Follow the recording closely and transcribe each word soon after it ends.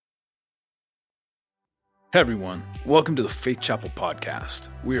Hey everyone, welcome to the Faith Chapel podcast.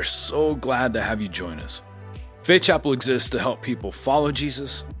 We are so glad to have you join us. Faith Chapel exists to help people follow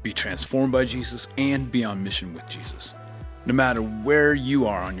Jesus, be transformed by Jesus, and be on mission with Jesus. No matter where you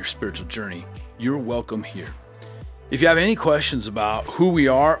are on your spiritual journey, you're welcome here. If you have any questions about who we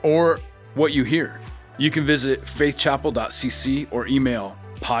are or what you hear, you can visit faithchapel.cc or email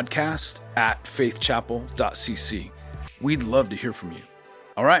podcast@faithchapel.cc. We'd love to hear from you.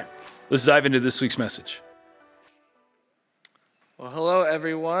 All right, let's dive into this week's message. Well, hello,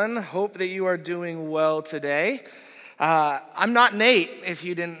 everyone. Hope that you are doing well today. I'm not Nate, if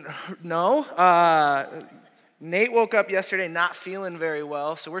you didn't know. Nate woke up yesterday not feeling very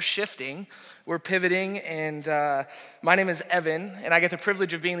well, so we're shifting. We're pivoting, and my name is Evan, and I get the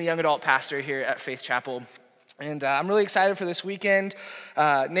privilege of being the young adult pastor here at Faith Chapel. And I'm really excited for this weekend.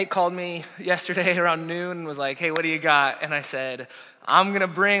 Nate called me yesterday around noon and was like, hey, what do you got? And I said, I'm going to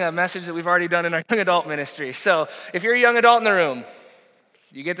bring a message that we've already done in our young adult ministry. So if you're a young adult in the room,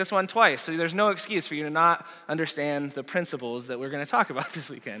 you get this one twice. So there's no excuse for you to not understand the principles that we're going to talk about this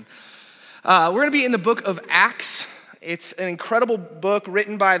weekend. We're going to be in the book of Acts. It's an incredible book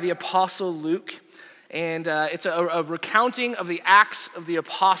written by the Apostle Luke. And it's a recounting of the Acts of the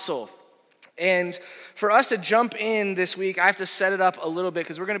Apostle. And for us to jump in this week, I have to set it up a little bit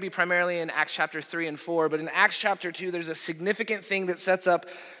because we're going to be primarily in Acts chapter 3 and 4. But in Acts chapter 2, there's a significant thing that sets up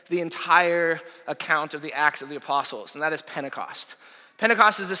the entire account of the Acts of the Apostles, and that is Pentecost.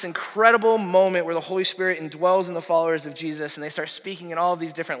 Pentecost is this incredible moment where the Holy Spirit indwells in the followers of Jesus, and they start speaking in all of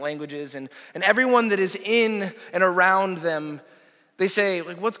these different languages. And everyone that is in and around them, they say,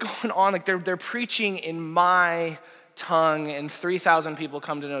 like, what's going on? Like, they're preaching in my tongue, and 3,000 people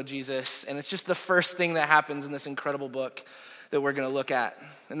come to know Jesus. And it's just the first thing that happens in this incredible book that we're going to look at.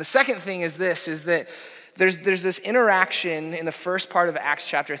 And the second thing is that there's this interaction in the first part of Acts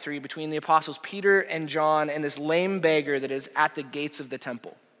chapter 3 between the apostles Peter and John and this lame beggar that is at the gates of the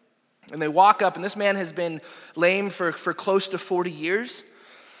temple. And they walk up, and this man has been lame for close to 40 years.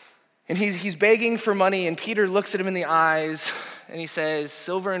 And he's begging for money, and Peter looks at him in the eyes, and he says,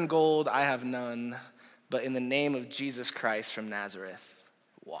 silver and gold I have none, but in the name of Jesus Christ from Nazareth,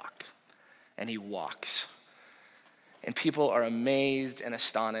 walk. And he walks. And people are amazed and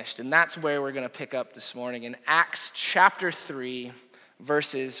astonished. And that's where we're going to pick up this morning in Acts chapter 3,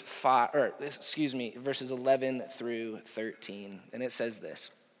 verses 11 through 13. And it says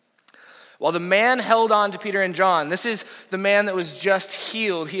this. While the man held on to Peter and John, this is the man that was just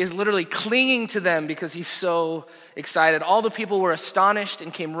healed. He is literally clinging to them because he's so excited. All the people were astonished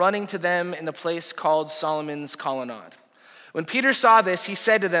and came running to them in the place called Solomon's Colonnade. When Peter saw this, he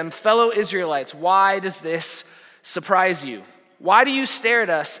said to them, fellow Israelites, why does this surprise you? Why do you stare at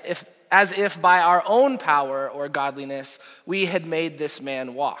us as if by our own power or godliness we had made this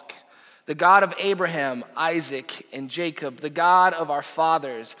man walk? The God of Abraham, Isaac, and Jacob, the God of our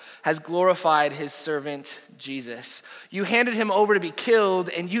fathers, has glorified his servant Jesus. You handed him over to be killed,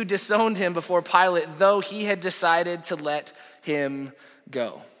 and you disowned him before Pilate, though he had decided to let him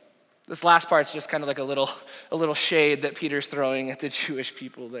go. This last part's just kind of like a little shade that Peter's throwing at the Jewish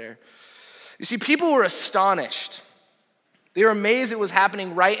people there. You see, people were astonished. They were amazed it was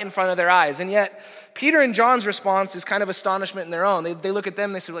happening right in front of their eyes, and yet Peter and John's response is kind of astonishment in their own. They look at them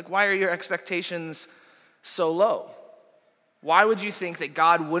and they say, like, why are your expectations so low? Why would you think that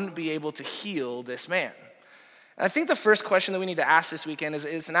God wouldn't be able to heal this man? And I think the first question that we need to ask this weekend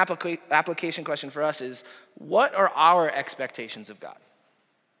is an application question for us is, what are our expectations of God?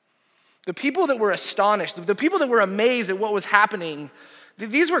 The people that were astonished, the people that were amazed at what was happening,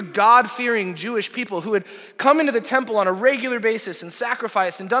 these were God-fearing Jewish people who had come into the temple on a regular basis and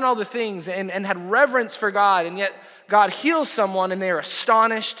sacrificed and done all the things and had reverence for God, and yet God heals someone and they are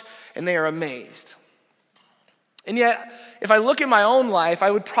astonished and they are amazed. And yet, if I look at my own life,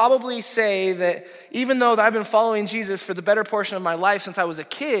 I would probably say that even though that I've been following Jesus for the better portion of my life since I was a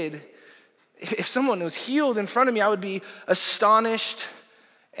kid, if someone was healed in front of me, I would be astonished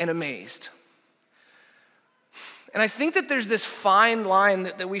and amazed. And I think that there's this fine line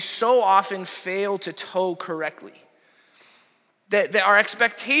that we so often fail to toe correctly. That our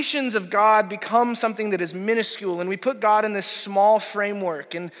expectations of God become something that is minuscule, and we put God in this small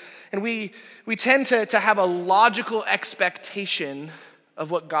framework, and we tend to have a logical expectation of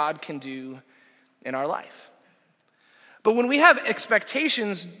what God can do in our life. But when we have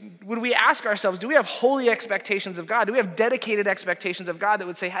expectations, would we ask ourselves, do we have holy expectations of God? Do we have dedicated expectations of God that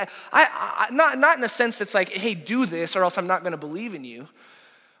would say, hey, not in a sense that's like, hey, do this or else I'm not going to believe in you,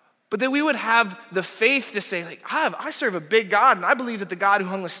 but that we would have the faith to say, like, I serve a big God, and I believe that the God who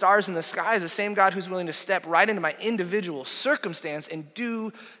hung the stars in the sky is the same God who's willing to step right into my individual circumstance and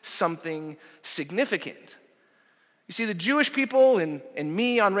do something significant. You see, the Jewish people and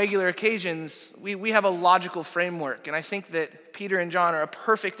me on regular occasions, we have a logical framework. And I think that Peter and John are a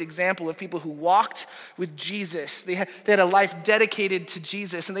perfect example of people who walked with Jesus. They had a life dedicated to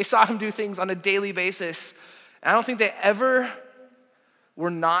Jesus, and they saw him do things on a daily basis. And I don't think they ever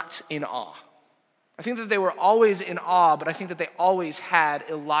were not in awe. I think that they were always in awe, but I think that they always had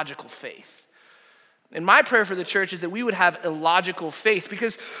illogical faith. And my prayer for the church is that we would have illogical faith,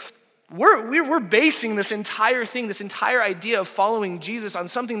 because we're basing this entire thing, this entire idea of following Jesus on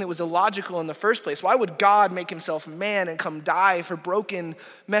something that was illogical in the first place. Why would God make himself man and come die for broken,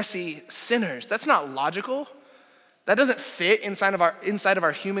 messy sinners? That's not logical. That doesn't fit inside of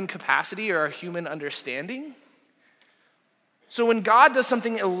our human capacity or our human understanding. So when God does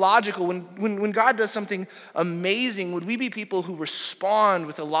something illogical, when God does something amazing, would we be people who respond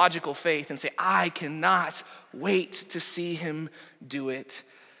with illogical faith and say, I cannot wait to see him do it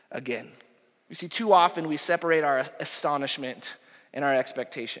again? You see, too often we separate our astonishment and our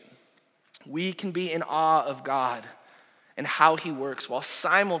expectation. We can be in awe of God and how he works while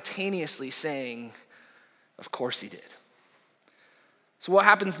simultaneously saying, of course he did. So what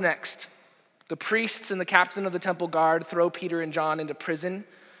happens next? The priests and the captain of the temple guard throw Peter and John into prison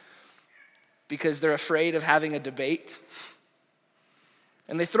because they're afraid of having a debate.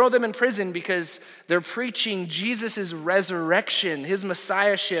 And they throw them in prison because they're preaching Jesus' resurrection, his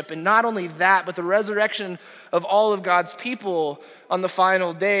messiahship, and not only that, but the resurrection of all of God's people on the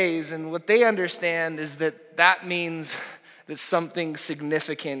final days. And what they understand is that means that something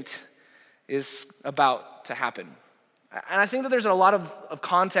significant is about to happen. And I think that there's a lot of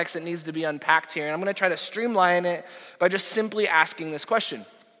context that needs to be unpacked here, and I'm going to try to streamline it by just simply asking this question.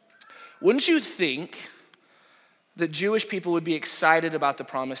 Wouldn't you think that Jewish people would be excited about the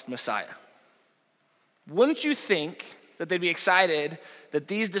promised Messiah? Wouldn't you think that they'd be excited that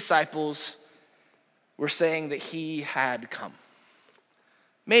these disciples were saying that he had come?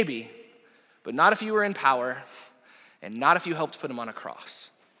 Maybe, but not if you were in power, and not if you helped put him on a cross.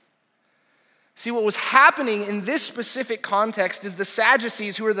 See, what was happening in this specific context is the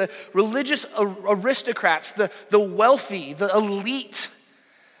Sadducees, who are the religious aristocrats, the wealthy, the elite.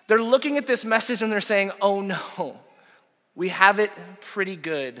 They're looking at this message and they're saying, oh no, we have it pretty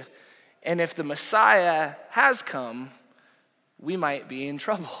good. And if the Messiah has come, we might be in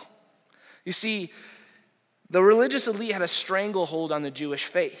trouble. You see, the religious elite had a stranglehold on the Jewish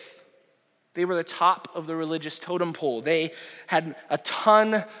faith. They were the top of the religious totem pole. They had a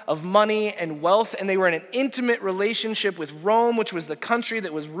ton of money and wealth, and they were in an intimate relationship with Rome, which was the country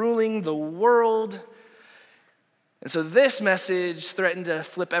that was ruling the world. And so this message threatened to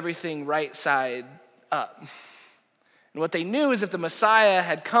flip everything right side up. And what they knew is if the Messiah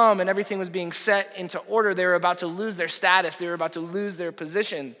had come and everything was being set into order, they were about to lose their status. They were about to lose their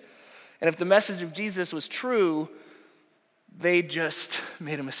position. And if the message of Jesus was true, they just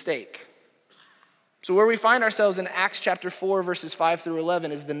made a mistake. So where we find ourselves in Acts chapter 4, verses 5 through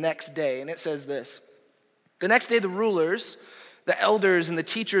 11 is the next day. And it says this: the next day the rulers, the elders, and the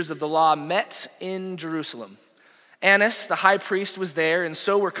teachers of the law met in Jerusalem. Annas, the high priest, was there, and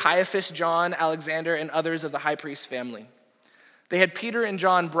so were Caiaphas, John, Alexander, and others of the high priest's family. They had Peter and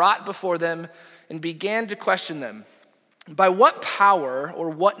John brought before them and began to question them. By what power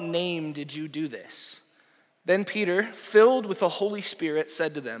or what name did you do this? Then Peter, filled with the Holy Spirit,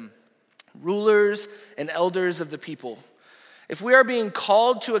 said to them, rulers and elders of the people, if we are being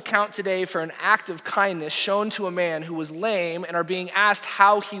called to account today for an act of kindness shown to a man who was lame and are being asked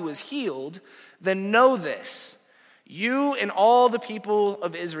how he was healed, then know this, you and all the people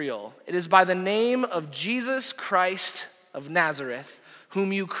of Israel, it is by the name of Jesus Christ of Nazareth,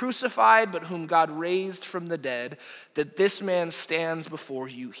 whom you crucified but whom God raised from the dead, that this man stands before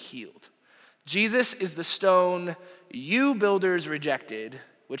you healed. Jesus is the stone you builders rejected,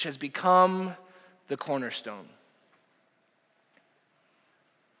 which has become the cornerstone.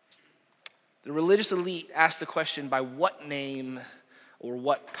 The religious elite asked the question, by what name or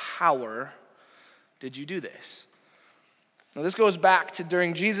what power did you do this? Now this goes back to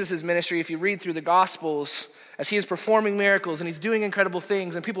during Jesus' ministry. If you read through the Gospels, as he is performing miracles and he's doing incredible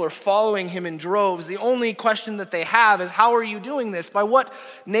things and people are following him in droves, the only question that they have is, how are you doing this? By what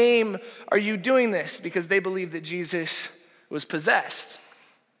name are you doing this? Because they believe that Jesus was possessed.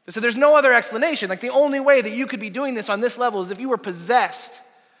 So there's no other explanation. Like the only way that you could be doing this on this level is if you were possessed.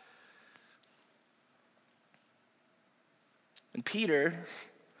 And Peter,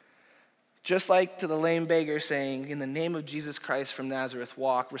 just like to the lame beggar saying, in the name of Jesus Christ from Nazareth,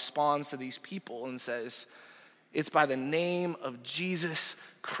 walk, responds to these people and says, it's by the name of Jesus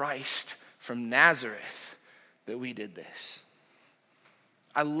Christ from Nazareth that we did this.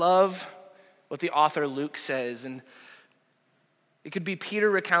 I love what the author Luke says. And it could be Peter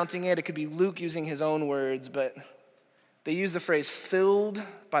recounting it. It could be Luke using his own words, but they use the phrase filled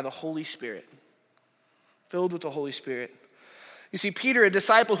by the Holy Spirit. Filled with the Holy Spirit. You see, Peter, a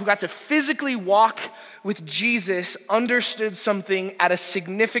disciple who got to physically walk with Jesus, understood something at a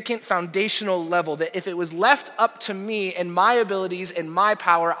significant foundational level, that if it was left up to me and my abilities and my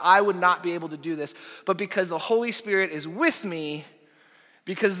power, I would not be able to do this. But because the Holy Spirit is with me,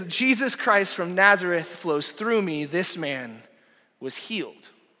 because Jesus Christ from Nazareth flows through me, this man was healed.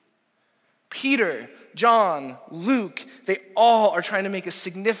 Peter, John, Luke, they all are trying to make a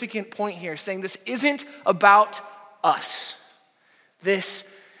significant point here, saying this isn't about us.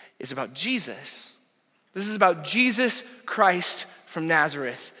 This is about Jesus. This is about Jesus Christ from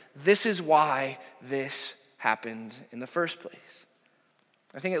Nazareth. This is why this happened in the first place.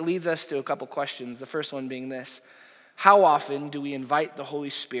 I think it leads us to a couple questions. The first one being this: how often do we invite the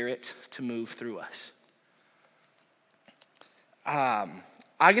Holy Spirit to move through us?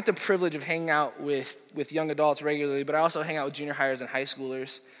 I get the privilege of hanging out with young adults regularly, but I also hang out with junior hires and high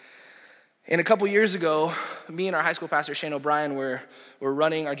schoolers. And a couple years ago, me and our high school pastor, Shane O'Brien, were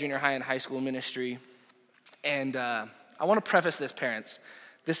running our junior high and high school ministry. And I want to preface this, parents.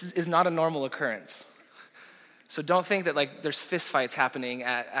 This is not a normal occurrence. So don't think that there's fistfights happening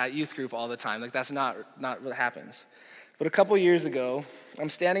at youth group all the time. That's not what happens. But a couple years ago, I'm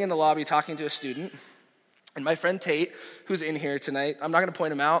standing in the lobby talking to a student. And my friend Tate, who's in here tonight, I'm not going to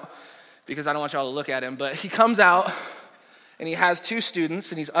point him out because I don't want y'all to look at him, but he comes out and he has two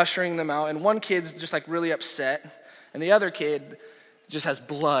students and he's ushering them out, and one kid's just really upset, and the other kid just has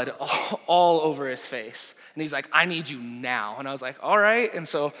blood all over his face. And he's like, I need you now. And I was like, all right. And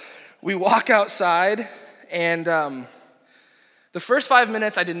so we walk outside, and the first 5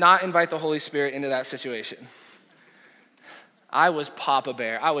 minutes, I did not invite the Holy Spirit into that situation. I was Papa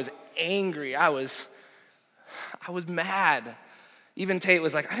Bear. I was angry. I was mad. Even Tate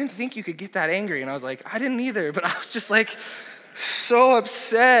was like, I didn't think you could get that angry. And I was like, I didn't either. But I was just so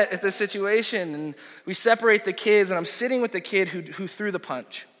upset at the situation. And we separate the kids, and I'm sitting with the kid who threw the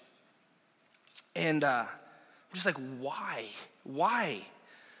punch. And I'm just like, why? Why?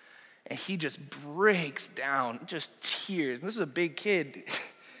 And he just breaks down, just tears. And this is a big kid.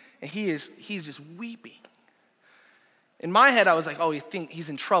 And he's just weeping. In my head, I was like, oh, he's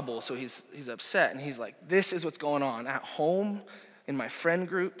in trouble, so he's upset. And he's like, this is what's going on at home, in my friend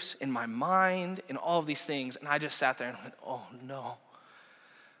groups, in my mind, in all of these things. And I just sat there and went, oh, no.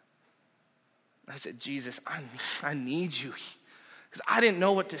 I said, Jesus, I need you. Because I didn't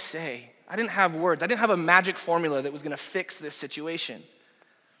know what to say. I didn't have words. I didn't have a magic formula that was going to fix this situation.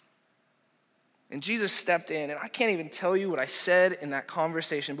 And Jesus stepped in, and I can't even tell you what I said in that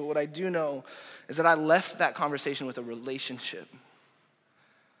conversation, but what I do know is that I left that conversation with a relationship.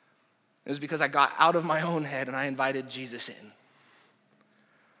 It was because I got out of my own head and I invited Jesus in.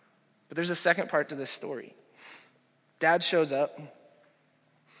 But there's a second part to this story. Dad shows up,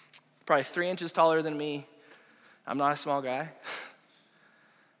 probably 3 inches taller than me. I'm not a small guy.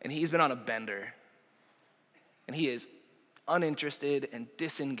 And he's been on a bender. And he is uninterested and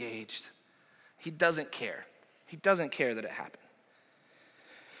disengaged. He doesn't care. He doesn't care that it happened.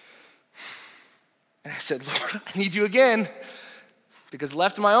 And I said, Lord, I need you again. Because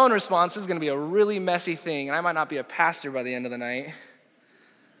left to my own response, this is going to be a really messy thing. And I might not be a pastor by the end of the night.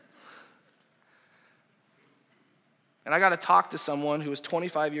 And I got to talk to someone who was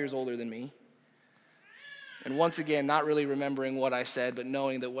 25 years older than me. And once again, not really remembering what I said, but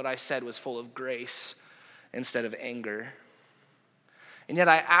knowing that what I said was full of grace instead of anger. And yet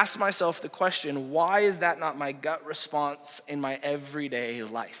I asked myself the question, why is that not my gut response in my everyday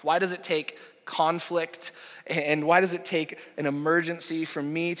life? Why does it take conflict, and why does it take an emergency for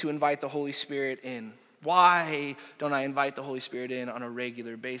me to invite the Holy Spirit in? Why don't I invite the Holy Spirit in on a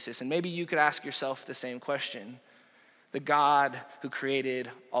regular basis? And maybe you could ask yourself the same question. The God who created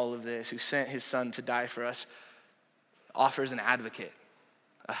all of this, who sent his son to die for us, offers an advocate,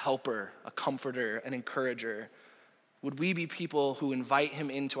 a helper, a comforter, an encourager. Would we be people who invite him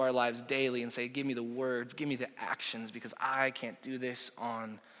into our lives daily and say, give me the words, give me the actions, because I can't do this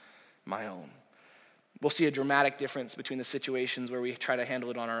on my own? We'll see a dramatic difference between the situations where we try to handle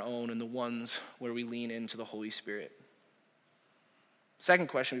it on our own and the ones where we lean into the Holy Spirit. Second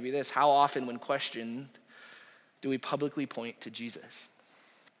question would be this: how often, when questioned, do we publicly point to Jesus?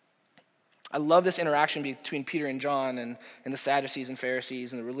 I love this interaction between Peter and John and the Sadducees and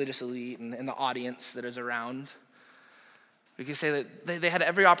Pharisees and the religious elite and the audience that is around. We could say that they had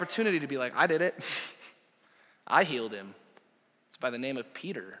every opportunity to be like, I did it. I healed him. It's by the name of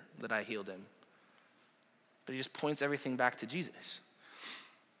Peter that I healed him. But he just points everything back to Jesus.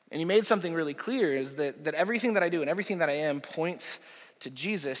 And he made something really clear, is that everything that I do and everything that I am points to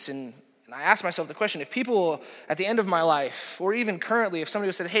Jesus. And I asked myself the question, if people at the end of my life, or even currently, if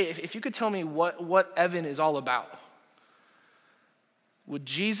somebody said, hey, if you could tell me what Evan is all about, would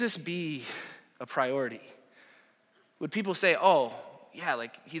Jesus be a priority? Would people say, oh, yeah,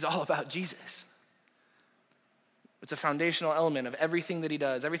 like he's all about Jesus? It's a foundational element of everything that he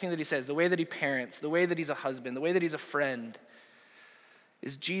does, everything that he says, the way that he parents, the way that he's a husband, the way that he's a friend.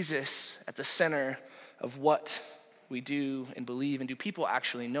 Is Jesus at the center of what we do and believe, and do people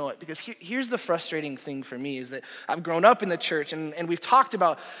actually know it? Because here's the frustrating thing for me, is that I've grown up in the church, and we've talked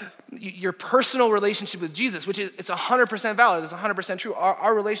about your personal relationship with Jesus, which is, it's 100% valid, it's 100% true.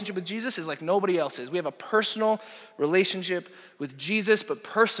 Our relationship with Jesus is like nobody else's. We have a personal relationship with Jesus, but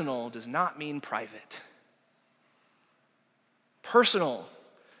personal does not mean private. Personal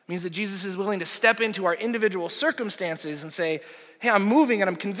means that Jesus is willing to step into our individual circumstances and say, hey, I'm moving and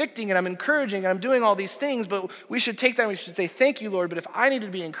I'm convicting and I'm encouraging and I'm doing all these things, but we should take that and we should say, thank you, Lord, but if I need to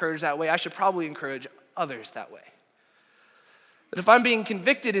be encouraged that way, I should probably encourage others that way. That if I'm being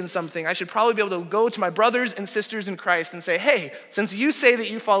convicted in something, I should probably be able to go to my brothers and sisters in Christ and say, hey, since you say that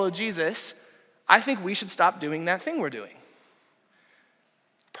you follow Jesus, I think we should stop doing that thing we're doing.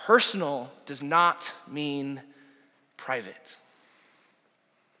 Personal does not mean private.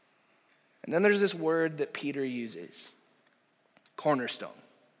 And then there's this word that Peter uses, cornerstone.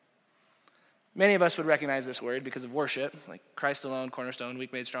 Many of us would recognize this word because of worship, like Christ alone, cornerstone,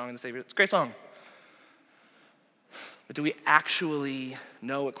 weak made strong in the Savior. It's a great song. But do we actually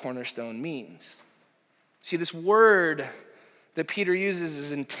know what cornerstone means? See, this word that Peter uses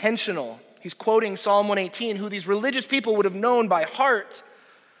is intentional. He's quoting Psalm 118, who these religious people would have known by heart.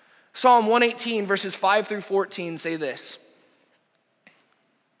 Psalm 118, verses 5 through 14 say this.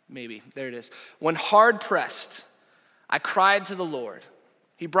 Maybe, there it is. When hard pressed, I cried to the Lord.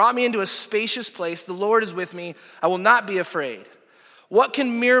 He brought me into a spacious place. The Lord is with me. I will not be afraid. What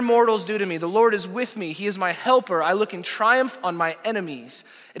can mere mortals do to me? The Lord is with me. He is my helper. I look in triumph on my enemies.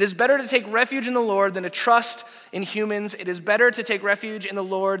 It is better to take refuge in the Lord than to trust in humans. It is better to take refuge in the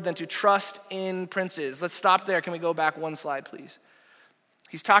Lord than to trust in princes. Let's stop there. Can we go back one slide, please?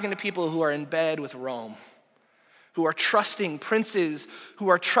 He's talking to people who are in bed with Rome, who are trusting princes, who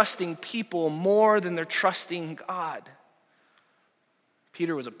are trusting people more than they're trusting God.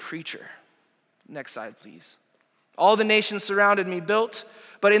 Peter was a preacher. Next slide, please. All the nations surrounded me, built,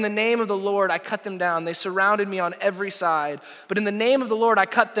 but in the name of the Lord I cut them down. They surrounded me on every side, but in the name of the Lord I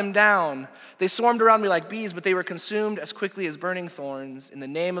cut them down. They swarmed around me like bees, but they were consumed as quickly as burning thorns. In the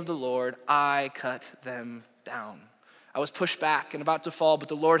name of the Lord I cut them down. I was pushed back and about to fall, but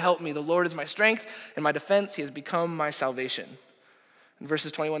the Lord helped me. The Lord is my strength and my defense. He has become my salvation. And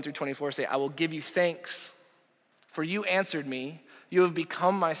verses 21 through 24 say, I will give you thanks, for you answered me. You have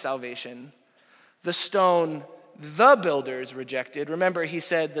become my salvation. The stone the builders rejected, remember he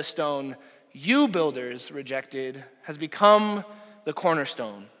said the stone you builders rejected, has become the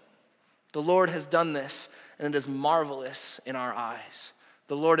cornerstone. The Lord has done this, and it is marvelous in our eyes.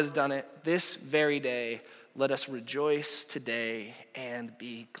 The Lord has done it this very day. Let us rejoice today and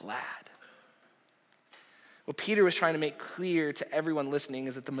be glad. What Peter was trying to make clear to everyone listening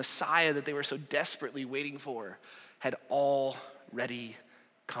is that the Messiah that they were so desperately waiting for had already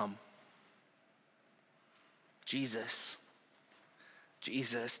come. Jesus.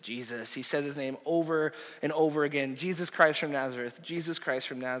 Jesus, Jesus. He says his name over and over again. Jesus Christ from Nazareth. Jesus Christ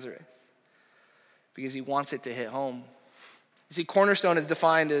from Nazareth. Because he wants it to hit home. You see, cornerstone is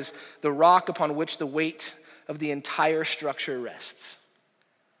defined as the rock upon which the weight of the entire structure rests.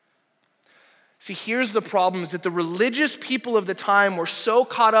 See, here's the problem, is that the religious people of the time were so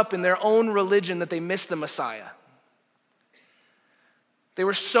caught up in their own religion that they missed the Messiah. They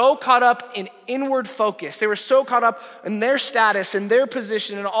were so caught up in inward focus. They were so caught up in their status and their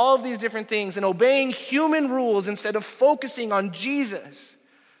position and all of these different things and obeying human rules instead of focusing on Jesus.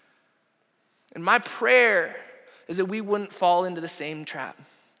 And my prayer is that we wouldn't fall into the same trap.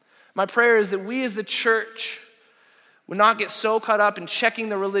 My prayer is that we as the church would not get so caught up in checking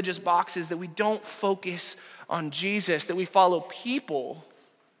the religious boxes that we don't focus on Jesus, that we follow people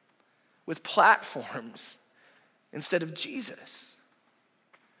with platforms instead of Jesus.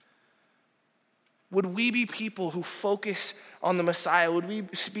 Would we be people who focus on the Messiah? Would we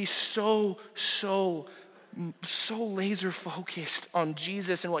be so laser focused on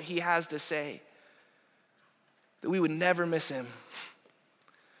Jesus and what he has to say that we would never miss him?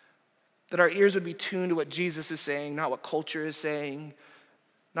 That our ears would be tuned to what Jesus is saying, not what culture is saying,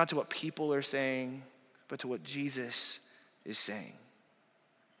 not to what people are saying, but to what Jesus is saying.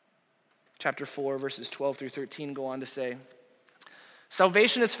 Chapter 4, verses 12 through 13 go on to say,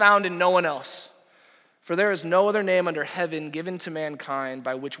 Salvation is found in no one else, for there is no other name under heaven given to mankind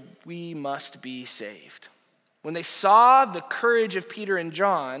by which we must be saved. When they saw the courage of Peter and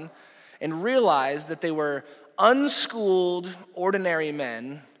John and realized that they were unschooled, ordinary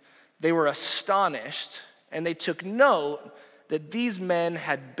men, they were astonished, and they took note that these men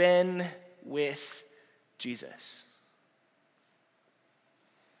had been with Jesus.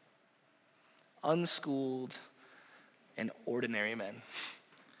 Unschooled and ordinary men.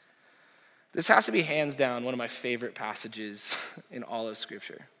 This has to be hands down one of my favorite passages in all of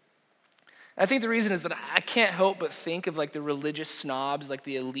Scripture. I think the reason is that I can't help but think of like the religious snobs, like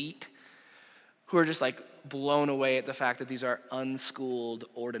the elite, who are just like blown away at the fact that these are unschooled,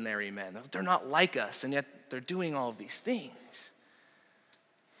 ordinary men. They're not like us, and yet they're doing all of these things.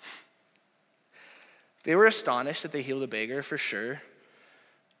 They were astonished that they healed a beggar, for sure.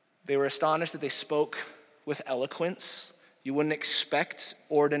 They were astonished that they spoke with eloquence. You wouldn't expect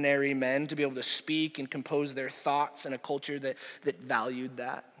ordinary men to be able to speak and compose their thoughts in a culture that valued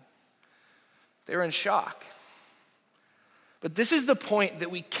that. They were in shock. But this is the point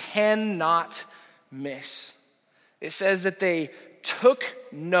that we cannot miss. It says that they took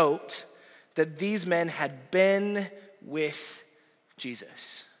note that these men had been with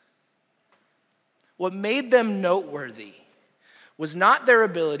Jesus. What made them noteworthy was not their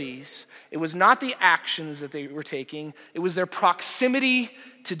abilities, it was not the actions that they were taking, it was their proximity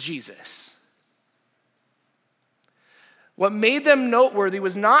to Jesus. What made them noteworthy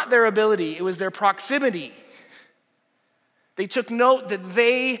was not their ability, it was their proximity. They took note that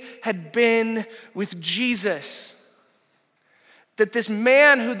they had been with Jesus. That this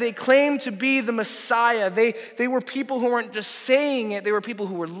man who they claimed to be the Messiah, they were people who weren't just saying it, they were people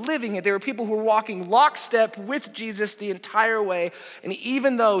who were living it. They were people who were walking lockstep with Jesus the entire way. And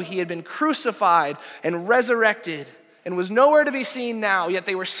even though he had been crucified and resurrected and was nowhere to be seen now, yet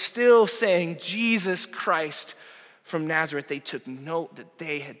they were still saying, Jesus Christ from Nazareth. They took note that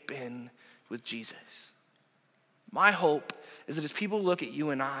they had been with Jesus. My hope is that as people look at you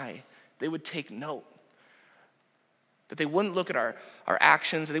and I, they would take note. That they wouldn't look at our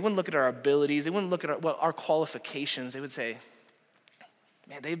actions, they wouldn't look at our abilities, they wouldn't look at our qualifications. They would say,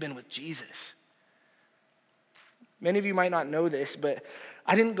 man, they've been with Jesus. Many of you might not know this, but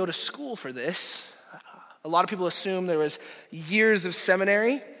I didn't go to school for this. A lot of people assume there was years of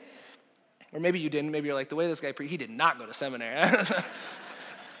seminary, or maybe you didn't. Maybe you're like, the way this guy he did not go to seminary.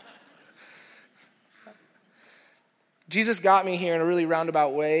 Jesus got me here in a really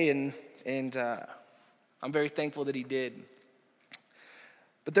roundabout way, and I'm very thankful that he did.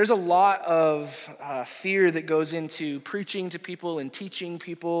 But there's a lot of fear that goes into preaching to people and teaching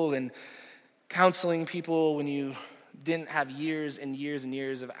people and counseling people when you didn't have years and years and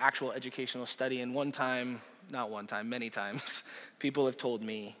years of actual educational study. And many times, people have told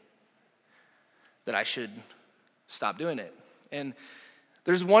me that I should stop doing it. And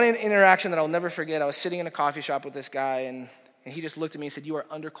there's one interaction that I'll never forget. I was sitting in a coffee shop with this guy, and he just looked at me and said, you are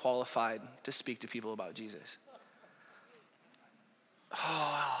underqualified to speak to people about Jesus.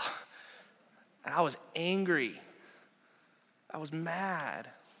 Oh, and I was angry. I was mad.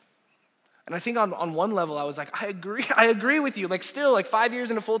 And I think on one level, I was like, I agree with you. Like still, like 5 years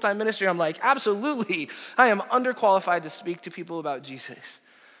into full-time ministry, I'm like, absolutely, I am underqualified to speak to people about Jesus.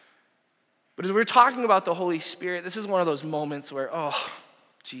 But as we're talking about the Holy Spirit, this is one of those moments where,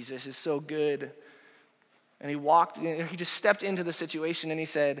 Jesus is so good. And he just stepped into the situation and he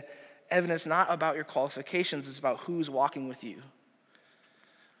said, Evan, it's not about your qualifications, it's about who's walking with you.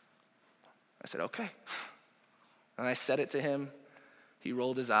 I said, okay. And I said it to him. He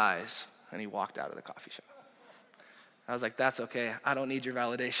rolled his eyes and he walked out of the coffee shop. I was like, that's okay. I don't need your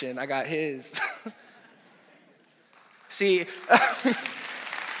validation. I got his. See,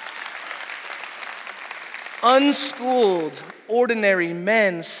 unschooled, ordinary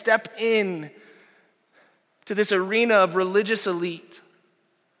men step in to this arena of religious elite,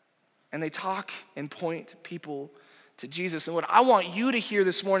 and they talk and point people to Jesus. And what I want you to hear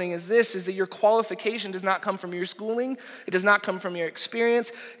this morning is that your qualification does not come from your schooling, it does not come from your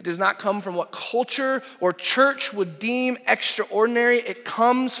experience, it does not come from what culture or church would deem extraordinary. It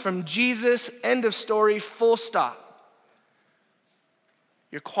comes from Jesus, end of story, full stop.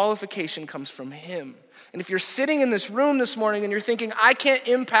 Your qualification comes from him. And if you're sitting in this room this morning and you're thinking, I can't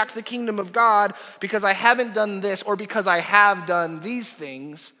impact the kingdom of God because I haven't done this or because I have done these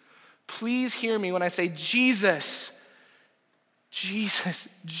things, please hear me when I say Jesus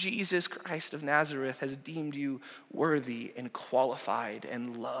Christ of Nazareth has deemed you worthy and qualified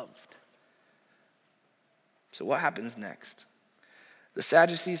and loved. So what happens next? The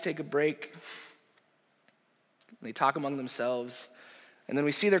Sadducees take a break. They talk among themselves. And then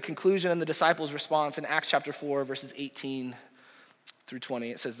we see their conclusion and the disciples' response in Acts chapter 4, verses 18 through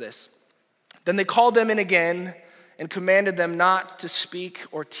 20. It says this: "Then they called them in again and commanded them not to speak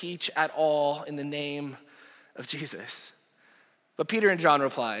or teach at all in the name of Jesus. But Peter and John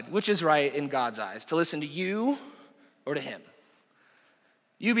replied, 'Which is right in God's eyes, to listen to you or to him?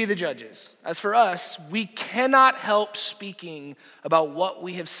 You be the judges. As for us, we cannot help speaking about what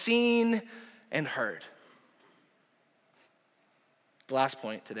we have seen and heard.'" The last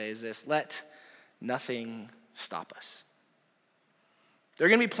point today is this: let nothing stop us. There are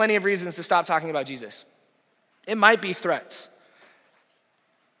going to be plenty of reasons to stop talking about Jesus. It might be threats.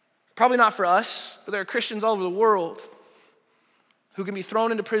 Probably not for us, but there are Christians all over the world who can be thrown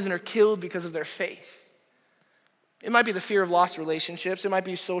into prison or killed because of their faith. It might be the fear of lost relationships. It might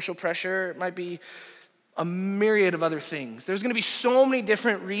be social pressure. It might be a myriad of other things. There's going to be so many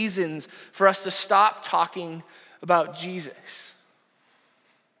different reasons for us to stop talking about Jesus.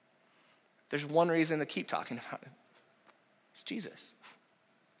 There's one reason to keep talking about it. It's Jesus.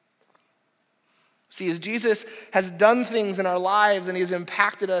 See, as Jesus has done things in our lives and he has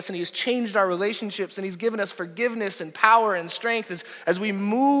impacted us and he has changed our relationships and he's given us forgiveness and power and strength as we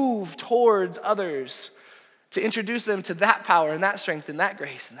move towards others to introduce them to that power and that strength and that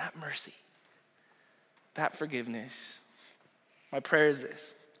grace and that mercy, that forgiveness. My prayer is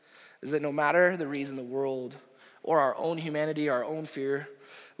this, is that no matter the reason the world or our own humanity, our own fear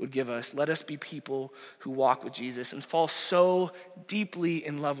would give us, let us be people who walk with Jesus and fall so deeply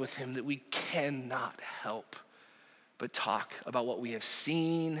in love with him that we cannot help but talk about what we have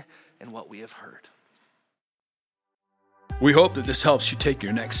seen and what we have heard. We hope that this helps you take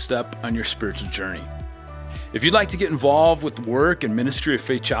your next step on your spiritual journey. If you'd like to get involved with the work and ministry of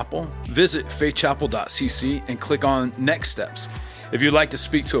Faith Chapel, visit faithchapel.cc and click on Next Steps. If you'd like to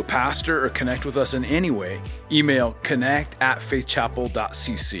speak to a pastor or connect with us in any way, email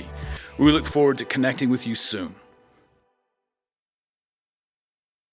connect@faithchapel.cc. We look forward to connecting with you soon.